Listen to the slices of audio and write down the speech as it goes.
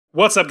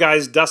What's up,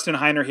 guys? Dustin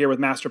Heiner here with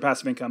Master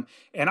Passive Income,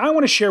 and I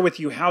want to share with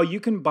you how you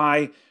can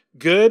buy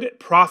good,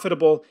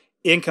 profitable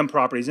income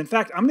properties. In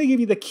fact, I'm going to give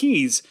you the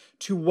keys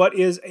to what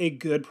is a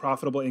good,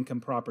 profitable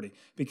income property,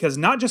 because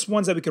not just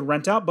ones that we could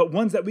rent out, but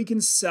ones that we can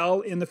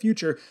sell in the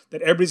future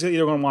that everybody's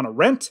either going to want to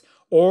rent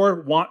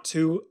or want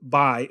to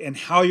buy, and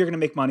how you're going to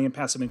make money in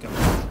passive income.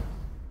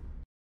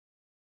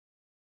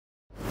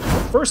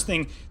 The first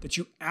thing that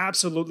you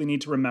absolutely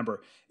need to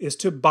remember is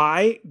to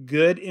buy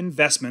good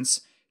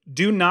investments.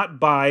 Do not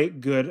buy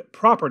good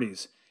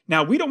properties.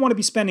 Now, we don't want to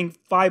be spending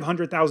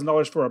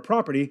 $500,000 for a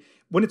property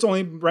when it's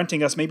only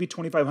renting us maybe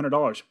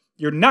 $2,500.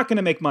 You're not going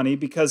to make money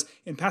because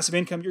in passive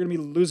income, you're going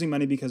to be losing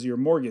money because of your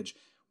mortgage.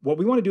 What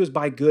we want to do is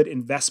buy good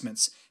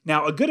investments.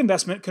 Now, a good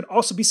investment could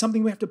also be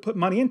something we have to put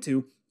money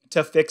into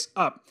to fix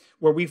up,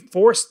 where we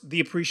force the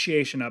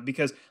appreciation up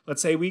because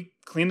let's say we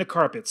clean the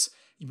carpets,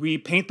 we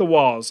paint the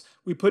walls,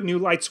 we put new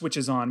light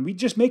switches on, we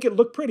just make it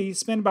look pretty,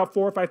 spend about $4,000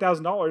 or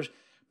 $5,000,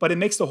 but it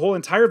makes the whole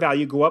entire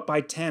value go up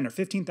by $10,000 or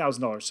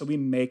 $15,000. So we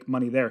make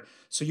money there.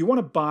 So you want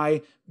to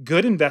buy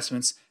good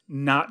investments,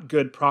 not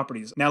good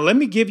properties. Now, let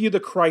me give you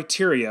the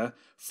criteria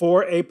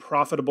for a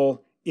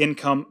profitable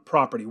income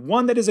property,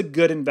 one that is a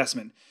good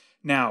investment.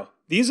 Now,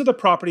 these are the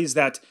properties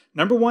that,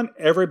 number one,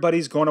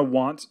 everybody's going to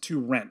want to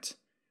rent.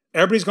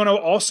 Everybody's going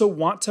to also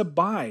want to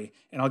buy.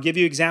 And I'll give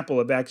you an example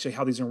of actually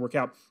how these are going to work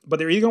out. But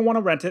they're either going to want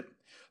to rent it,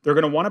 they're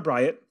going to want to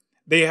buy it,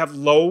 they have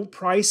low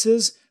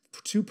prices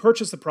to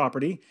purchase the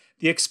property.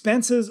 The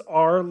expenses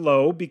are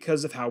low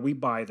because of how we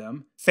buy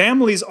them.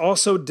 Families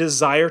also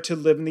desire to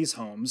live in these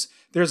homes.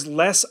 There's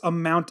less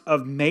amount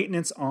of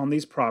maintenance on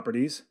these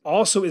properties.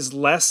 Also is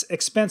less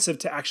expensive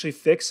to actually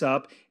fix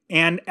up,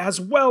 and as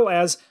well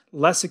as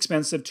less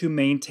expensive to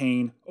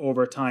maintain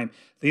over time.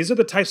 These are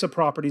the types of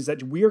properties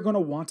that we are going to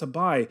want to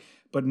buy.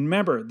 But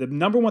remember, the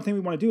number one thing we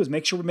want to do is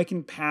make sure we're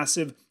making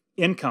passive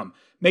income,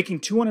 making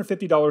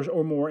 $250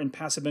 or more in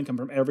passive income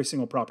from every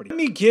single property. Let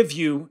me give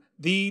you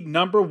the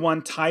number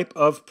one type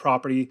of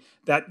property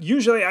that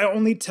usually I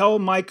only tell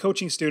my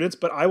coaching students,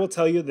 but I will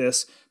tell you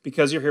this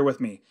because you're here with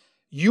me.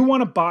 You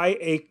want to buy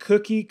a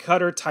cookie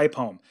cutter type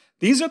home.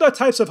 These are the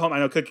types of home. I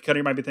know cookie cutter,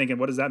 you might be thinking,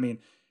 what does that mean?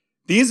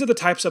 These are the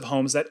types of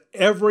homes that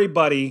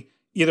everybody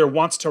either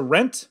wants to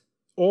rent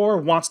or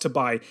wants to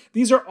buy.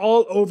 These are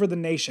all over the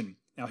nation.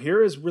 Now,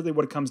 here is really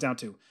what it comes down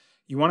to.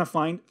 You want to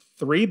find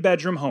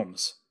 3-bedroom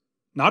homes.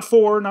 Not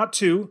 4, not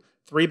 2,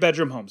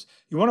 3-bedroom homes.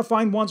 You want to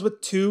find ones with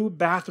 2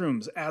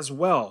 bathrooms as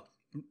well.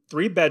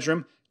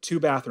 3-bedroom,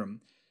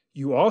 2-bathroom.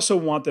 You also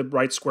want the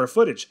right square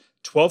footage.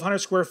 1,200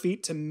 square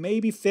feet to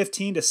maybe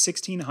 1,500 to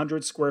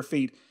 1,600 square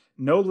feet.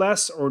 No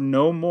less or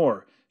no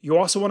more. You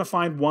also want to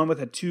find one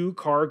with a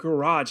 2-car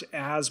garage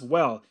as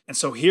well. And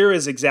so here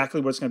is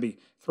exactly what it's going to be.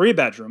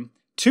 3-bedroom,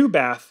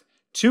 2-bath,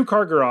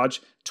 2-car garage,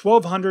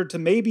 1,200 to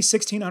maybe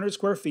 1,600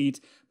 square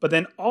feet. But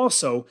then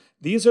also,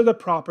 these are the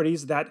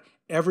properties that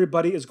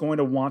everybody is going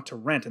to want to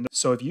rent. And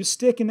so if you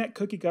stick in that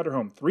cookie cutter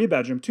home,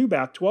 3-bedroom,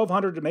 2-bath,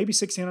 1,200 to maybe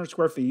 1,600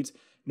 square feet,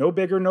 no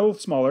bigger, no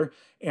smaller,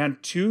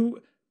 and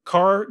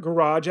 2-car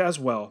garage as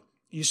well,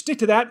 you stick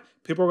to that,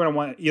 people are going to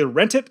want to either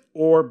rent it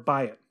or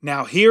buy it.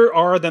 Now, here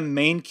are the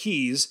main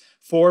keys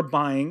for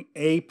buying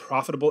a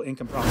profitable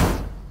income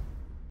property.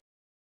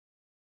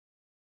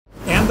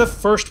 And the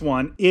first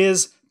one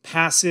is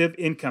passive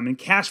income and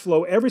cash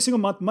flow every single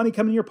month, money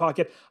coming in your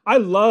pocket. I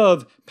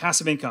love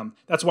passive income.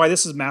 That's why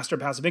this is Master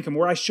Passive Income,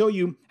 where I show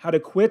you how to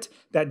quit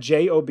that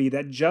JOB,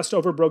 that just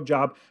over broke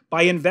job,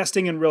 by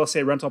investing in real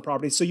estate rental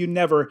properties so you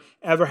never,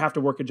 ever have to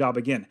work a job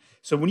again.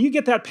 So when you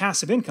get that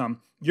passive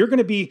income, you're going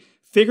to be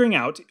figuring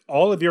out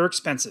all of your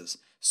expenses.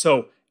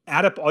 So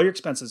add up all your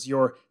expenses,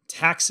 your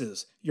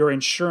taxes, your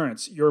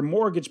insurance, your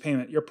mortgage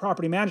payment, your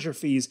property manager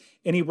fees,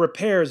 any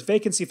repairs,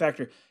 vacancy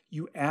factor.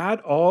 You add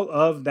all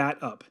of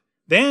that up.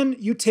 Then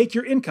you take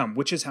your income,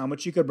 which is how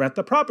much you could rent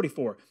the property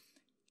for.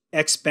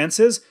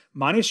 Expenses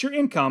minus your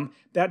income,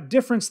 that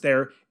difference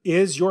there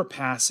is your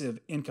passive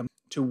income,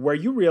 to where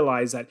you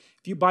realize that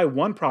if you buy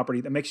one property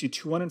that makes you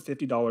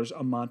 $250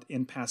 a month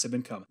in passive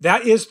income,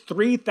 that is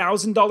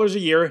 $3,000 a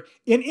year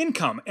in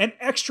income, and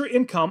extra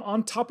income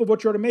on top of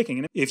what you're already making.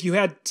 And if you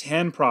had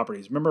 10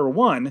 properties, remember,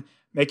 one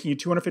making you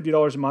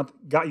 $250 a month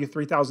got you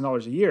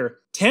 $3,000 a year.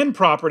 10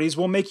 properties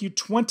will make you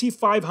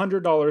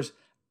 $2,500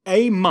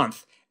 a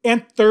month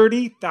and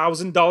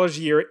 $30,000 a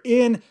year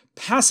in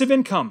passive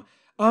income.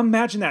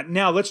 Imagine that.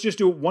 Now, let's just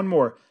do it one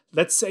more.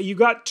 Let's say you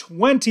got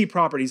 20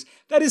 properties.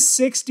 That is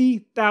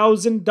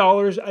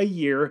 $60,000 a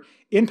year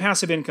in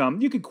passive income.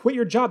 You could quit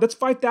your job. That's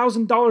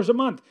 $5,000 a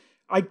month.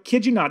 I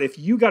kid you not. If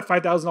you got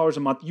 $5,000 a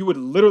month, you would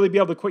literally be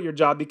able to quit your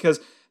job,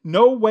 because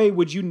no way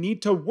would you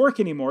need to work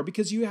anymore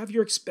because you have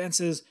your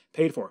expenses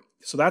paid for.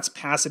 So that's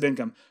passive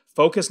income.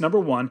 Focus number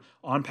one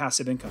on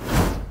passive income.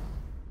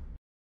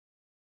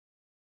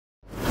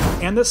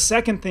 And the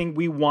second thing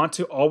we want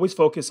to always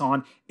focus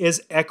on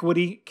is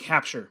equity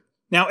capture.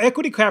 Now,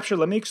 equity capture,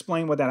 let me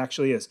explain what that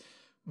actually is.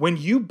 When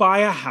you buy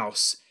a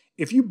house,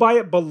 if you buy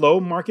it below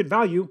market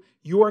value,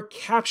 you are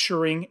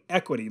capturing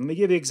equity. Let me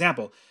give you an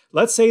example.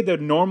 Let's say the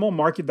normal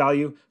market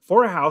value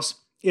for a house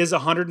is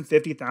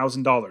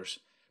 $150,000.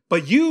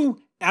 But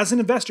you, as an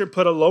investor,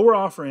 put a lower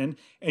offer in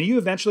and you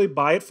eventually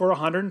buy it for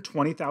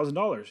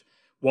 $120,000.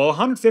 Well,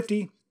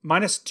 150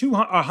 minus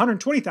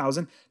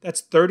 120,000,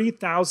 that's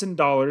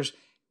 $30,000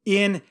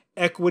 in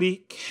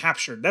equity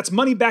captured. That's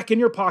money back in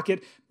your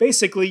pocket.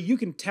 Basically, you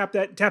can tap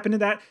into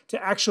that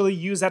to actually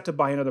use that to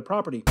buy another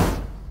property.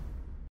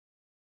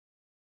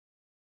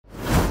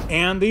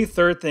 And the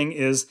third thing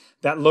is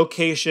that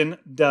location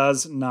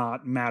does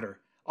not matter.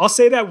 I'll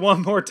say that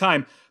one more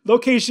time.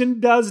 Location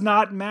does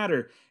not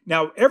matter.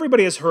 Now,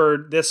 everybody has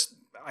heard this,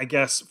 I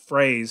guess,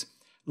 phrase,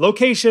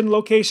 location,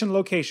 location,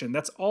 location.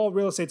 That's all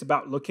real estate's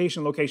about,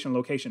 location, location,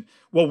 location.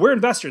 Well, we're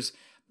investors.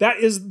 That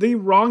is the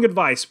wrong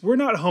advice. We're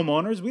not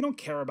homeowners. We don't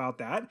care about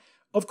that.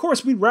 Of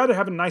course, we'd rather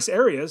have in nice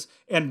areas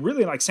and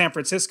really like San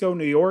Francisco,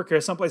 New York,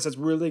 or someplace that's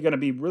really going to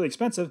be really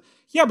expensive.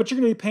 Yeah, but you're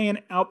going to be paying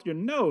out your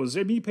nose.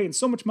 You'd be paying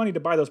so much money to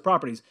buy those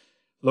properties.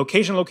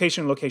 Location,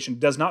 location, location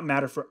does not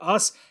matter for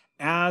us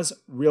as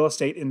real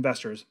estate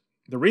investors.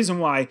 The reason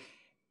why,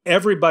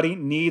 everybody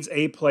needs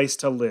a place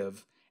to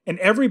live. And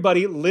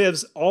everybody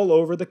lives all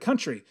over the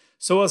country.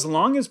 So as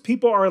long as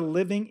people are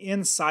living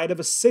inside of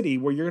a city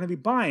where you're going to be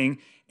buying,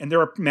 and there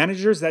are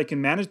managers that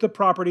can manage the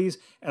properties,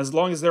 as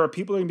long as there are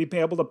people who are going to be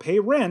able to pay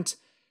rent,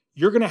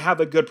 you're going to have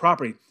a good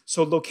property.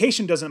 So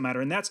location doesn't matter.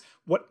 And that's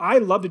what I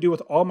love to do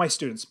with all my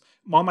students.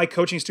 All my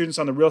coaching students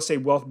on the Real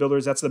Estate Wealth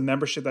Builders, that's the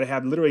membership that I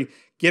have, literally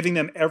giving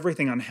them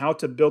everything on how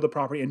to build a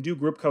property and do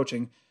group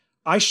coaching.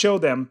 I show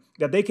them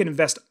that they can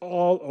invest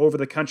all over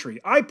the country.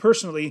 I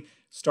personally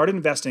started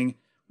investing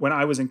when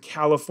I was in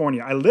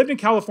California. I lived in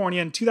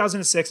California in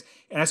 2006,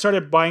 and I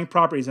started buying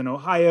properties in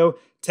Ohio,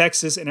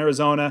 Texas, and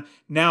Arizona.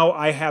 Now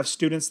I have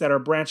students that are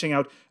branching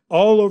out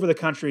all over the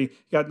country. You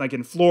got like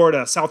in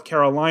Florida, South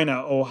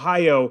Carolina,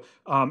 Ohio,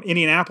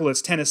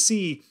 Indianapolis,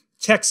 Tennessee,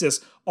 Texas,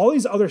 all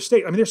these other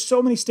states. I mean, there's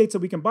so many states that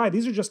we can buy.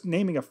 These are just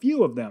naming a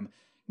few of them.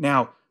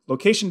 Now,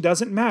 location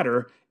doesn't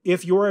matter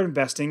if you're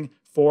investing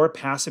for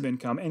passive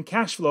income and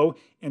cash flow,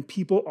 and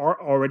people are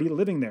already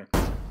living there.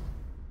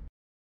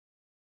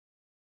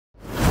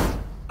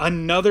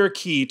 Another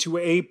key to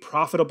a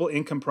profitable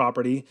income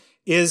property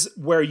is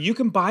where you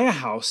can buy a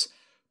house,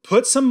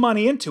 put some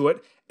money into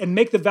it, and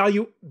make the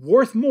value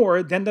worth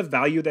more than the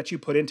value that you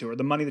put into it, or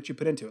the money that you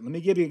put into it. Let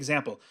me give you an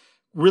example.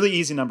 Really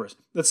easy numbers.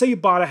 Let's say you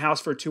bought a house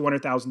for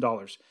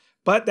 $200,000,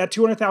 but that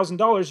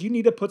 $200,000, you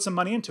need to put some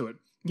money into it.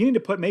 You need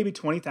to put maybe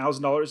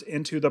 $20,000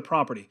 into the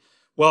property.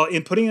 Well,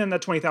 in putting in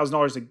that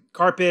 $20,000 to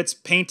carpets,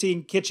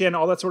 painting, kitchen,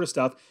 all that sort of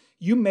stuff,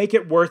 you make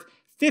it worth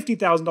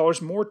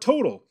 $50,000 more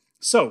total.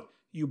 So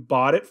you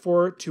bought it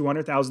for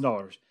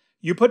 $200,000.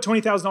 You put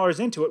 $20,000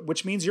 into it,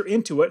 which means you're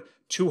into it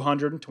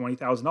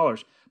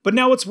 $220,000. But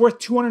now it's worth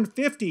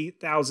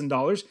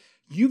 $250,000.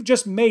 You've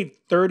just made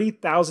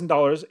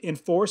 $30,000 in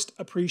forced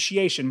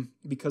appreciation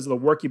because of the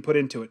work you put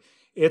into it.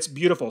 It's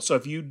beautiful. So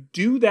if you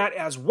do that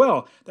as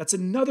well, that's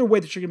another way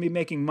that you're going to be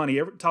making money.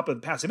 Every top of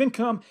the passive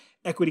income,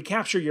 equity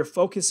capture, you're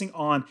focusing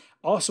on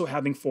also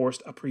having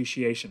forced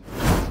appreciation.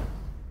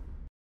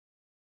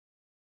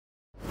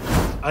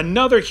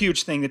 Another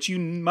huge thing that you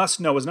must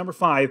know is number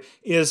 5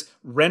 is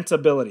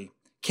rentability.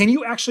 Can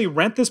you actually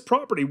rent this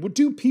property?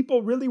 Do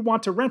people really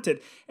want to rent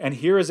it? And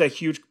here is a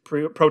huge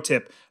pro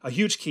tip, a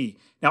huge key.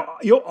 Now,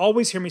 you'll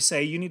always hear me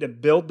say you need to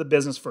build the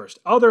business first.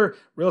 Other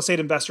real estate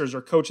investors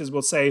or coaches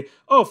will say,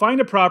 oh,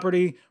 find a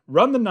property,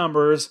 run the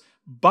numbers,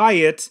 buy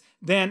it,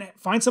 then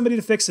find somebody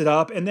to fix it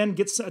up, and then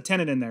get a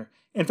tenant in there.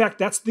 In fact,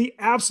 that's the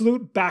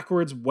absolute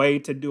backwards way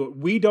to do it.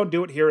 We don't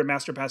do it here at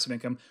Master Passive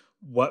Income.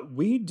 What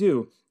we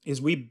do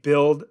is we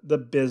build the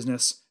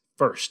business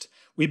first.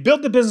 We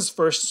build the business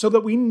first so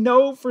that we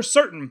know for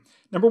certain,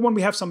 number 1,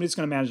 we have somebody that's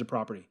going to manage the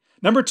property.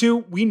 Number 2,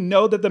 we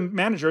know that the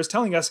manager is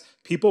telling us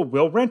people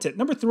will rent it.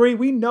 Number 3,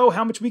 we know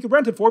how much we could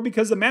rent it for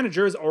because the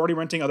manager is already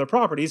renting other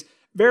properties,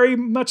 very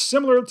much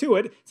similar to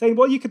it, saying,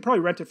 well, you could probably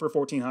rent it for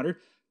 $1,400.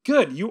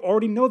 Good, you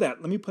already know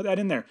that. Let me put that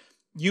in there.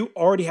 You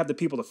already have the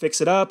people to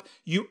fix it up.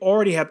 You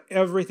already have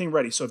everything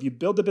ready. So if you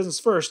build the business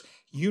first,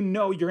 you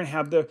know you're going to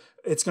have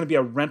it's going to be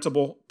a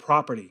rentable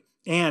property.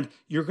 And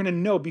you're going to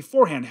know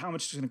beforehand how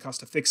much it's going to cost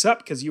to fix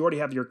up because you already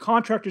have your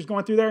contractors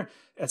going through there.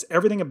 That's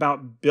everything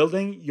about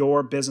building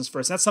your business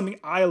first. That's something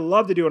I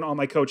love to do in all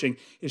my coaching,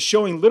 is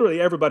showing literally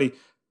everybody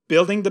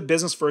building the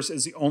business first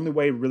is the only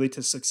way really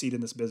to succeed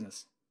in this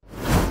business.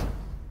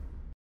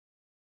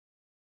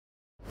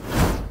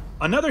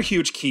 Another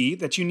huge key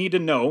that you need to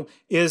know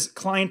is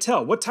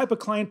clientele. What type of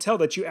clientele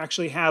that you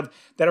actually have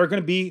that are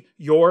going to be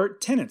your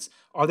tenants?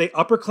 Are they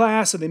upper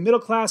class? Are they middle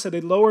class? Are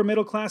they lower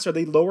middle class? Are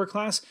they lower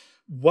class?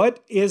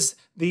 What is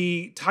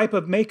the type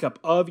of makeup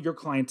of your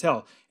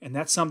clientele? And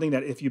that's something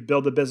that if you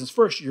build the business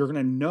first, you're going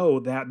to know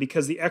that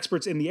because the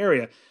experts in the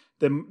area,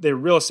 the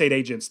real estate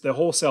agents, the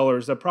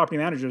wholesalers, the property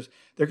managers,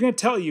 they're going to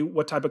tell you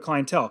what type of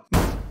clientele.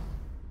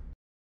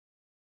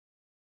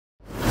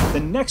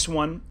 The next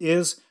one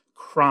is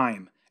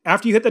crime.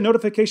 After you hit the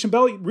notification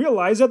bell,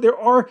 realize that there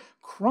are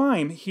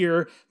crime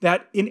here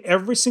that in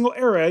every single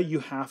area you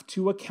have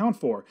to account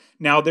for.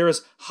 Now, there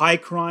is high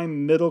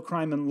crime, middle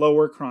crime, and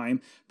lower crime,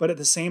 but at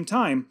the same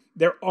time,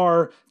 there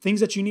are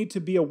things that you need to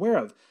be aware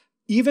of.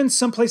 Even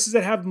some places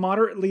that have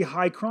moderately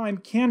high crime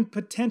can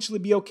potentially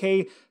be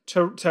okay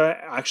to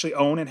actually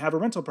own and have a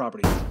rental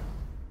property.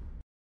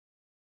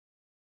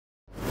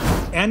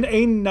 And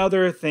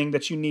another thing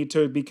that you need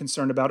to be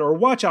concerned about or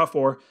watch out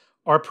for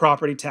are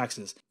property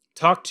taxes.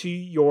 Talk to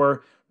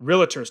your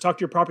realtors, talk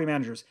to your property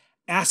managers,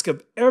 ask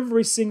of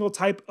every single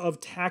type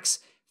of tax,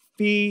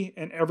 fee,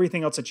 and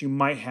everything else that you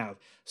might have.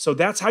 So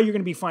that's how you're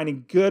going to be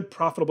finding good,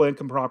 profitable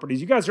income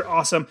properties. You guys are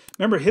awesome.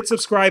 Remember, hit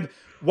subscribe,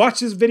 watch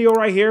this video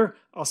right here.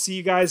 I'll see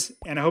you guys,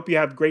 and I hope you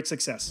have great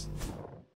success.